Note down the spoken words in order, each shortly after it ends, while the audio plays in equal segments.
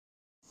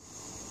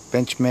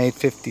Benchmade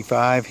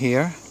 55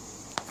 here.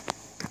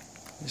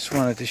 Just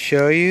wanted to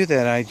show you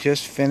that I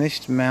just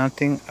finished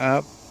mounting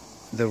up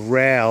the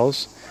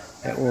rails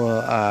that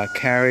will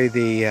carry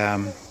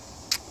the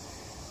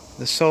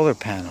solar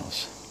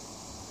panels.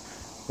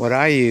 What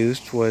I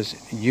used was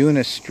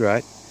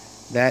unistrut.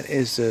 That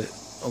is the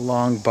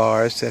long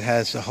bars that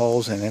has the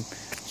holes in it,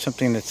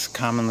 something that's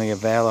commonly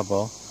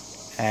available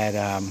at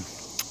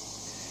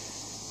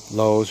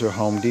Lowe's or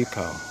Home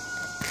Depot.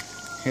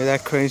 Hear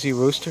that crazy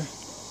rooster?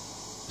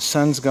 The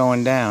sun's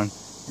going down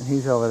and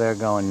he's over there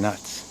going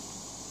nuts.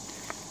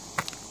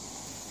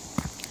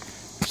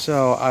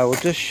 So I will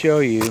just show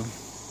you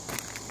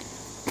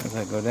as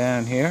I go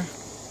down here.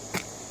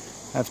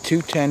 I have two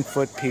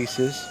 10-foot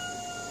pieces,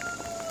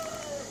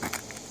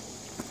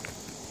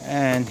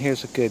 and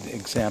here's a good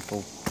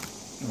example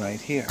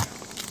right here.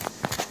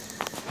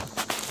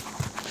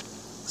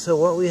 So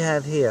what we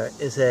have here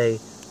is a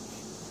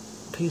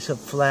piece of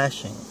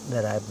flashing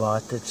that I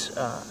bought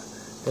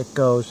that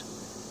goes,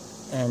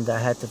 and I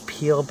had to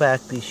peel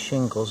back these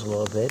shingles a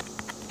little bit,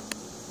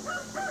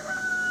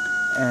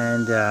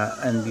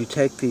 and you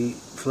take the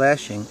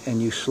flashing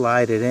and you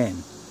slide it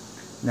in.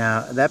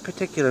 Now that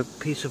particular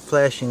piece of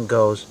flashing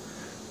goes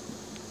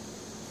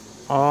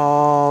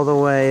all the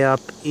way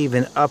up,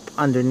 even up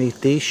underneath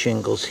these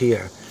shingles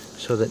here,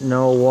 so that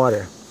no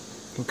water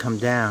can come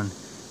down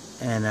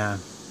and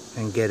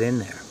get in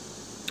there.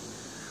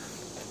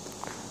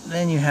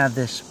 Then you have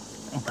this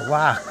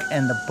block,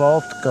 and the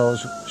bolt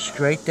goes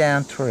straight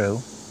down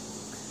through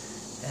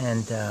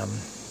and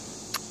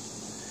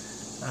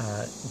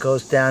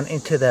goes down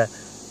into the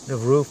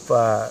roof,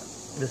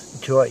 this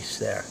joist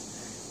there,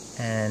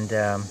 and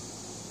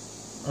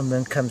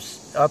then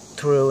comes up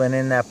through, and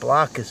in that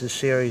block is a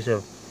series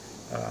of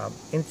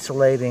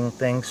insulating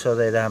things so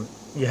that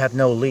you have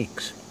no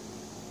leaks.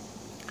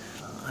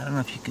 I don't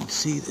know if you can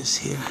see this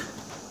here,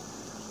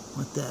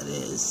 what that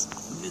is,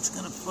 if it's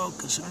going to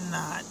focus or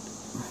not.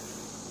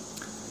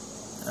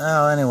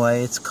 Oh,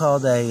 anyway, it's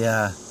called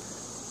a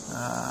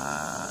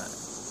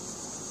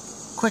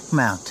quick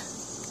mount,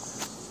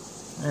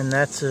 and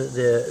that's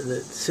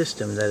the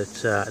system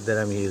that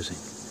I'm using.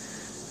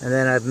 And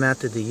then I've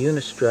mounted the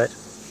unistrut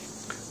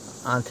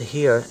onto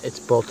here. It's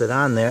bolted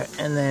on there,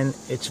 and then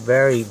it's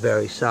very,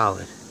 very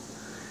solid.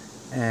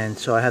 And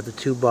so I have the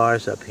two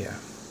bars up here.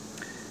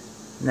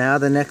 Now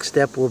the next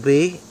step will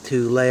be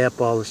to lay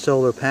up all the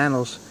solar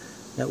panels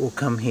that will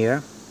come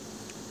here,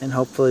 and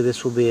hopefully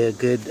this will be a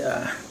good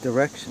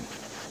direction.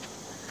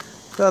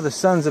 So the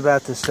sun's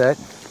about to set.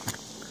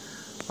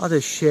 I'll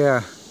just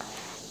share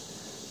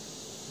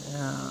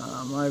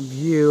my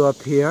view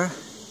up here.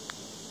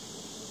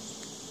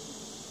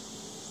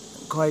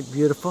 Quite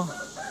beautiful.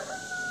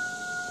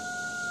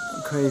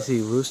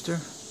 Crazy rooster.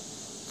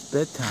 It's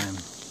bedtime.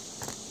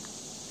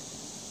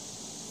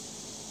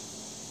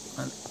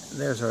 And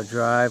there's our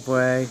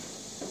driveway,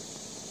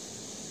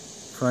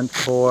 front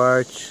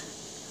porch,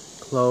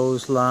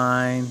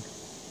 clothesline.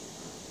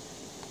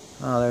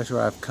 Oh, there's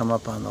where I've come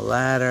up on the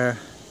ladder.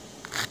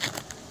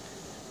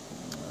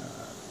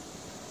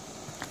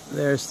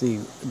 There's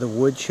the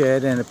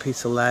woodshed and a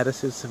piece of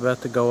lattice that's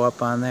about to go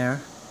up on there,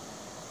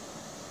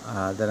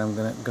 that I'm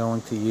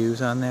going to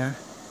use on there.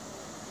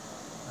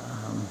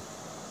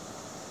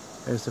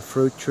 There's the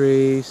fruit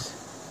trees,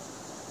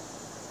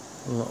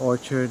 little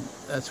orchard.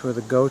 That's where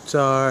the goats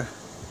are.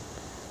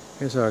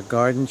 Here's our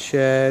garden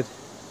shed.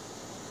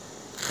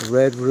 The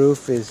red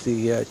roof is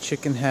the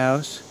chicken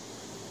house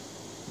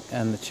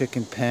and the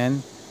chicken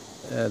pen.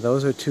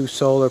 Those are two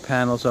solar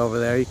panels over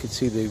there. You can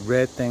see the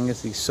red thing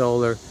is the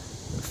solar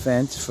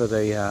fence for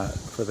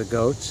the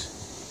goats.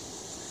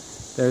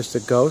 There's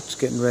the goats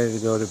getting ready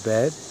to go to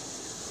bed.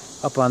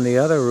 Up on the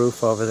other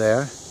roof over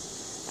there,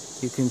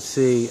 you can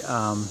see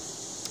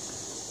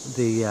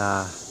the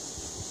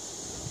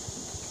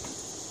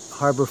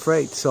Harbor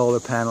Freight solar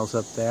panels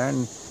up there,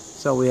 and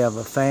so we have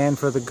a fan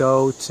for the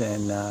goats,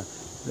 and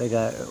they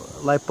got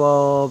light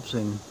bulbs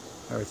and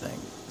everything.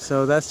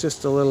 So that's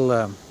just a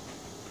little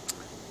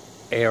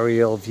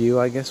aerial view,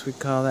 I guess we'd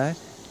call that.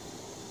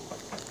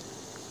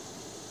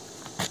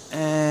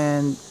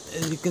 And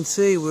as you can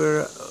see,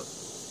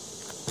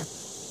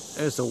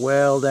 there's a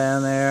well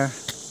down there.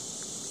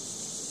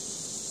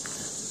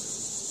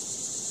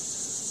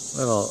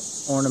 Little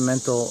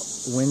ornamental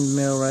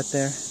windmill right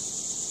there.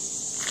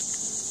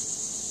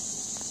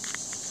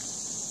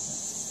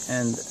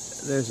 And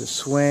there's a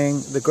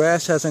swing. The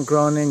grass hasn't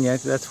grown in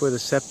yet. That's where the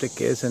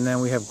septic is. And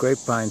then we have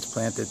grapevines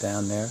planted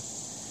down there.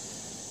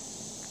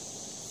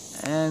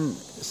 And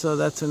so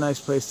that's a nice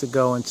place to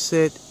go and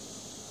sit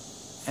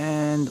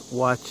and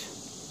watch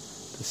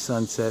the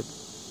sunset,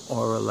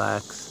 or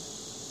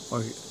relax,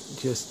 or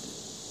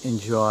just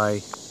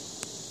enjoy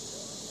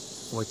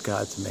what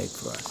God's made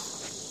for us.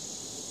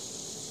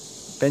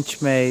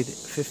 Benchmade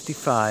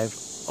 55,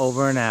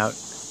 over and out.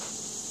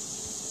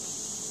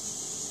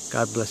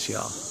 God bless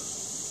y'all.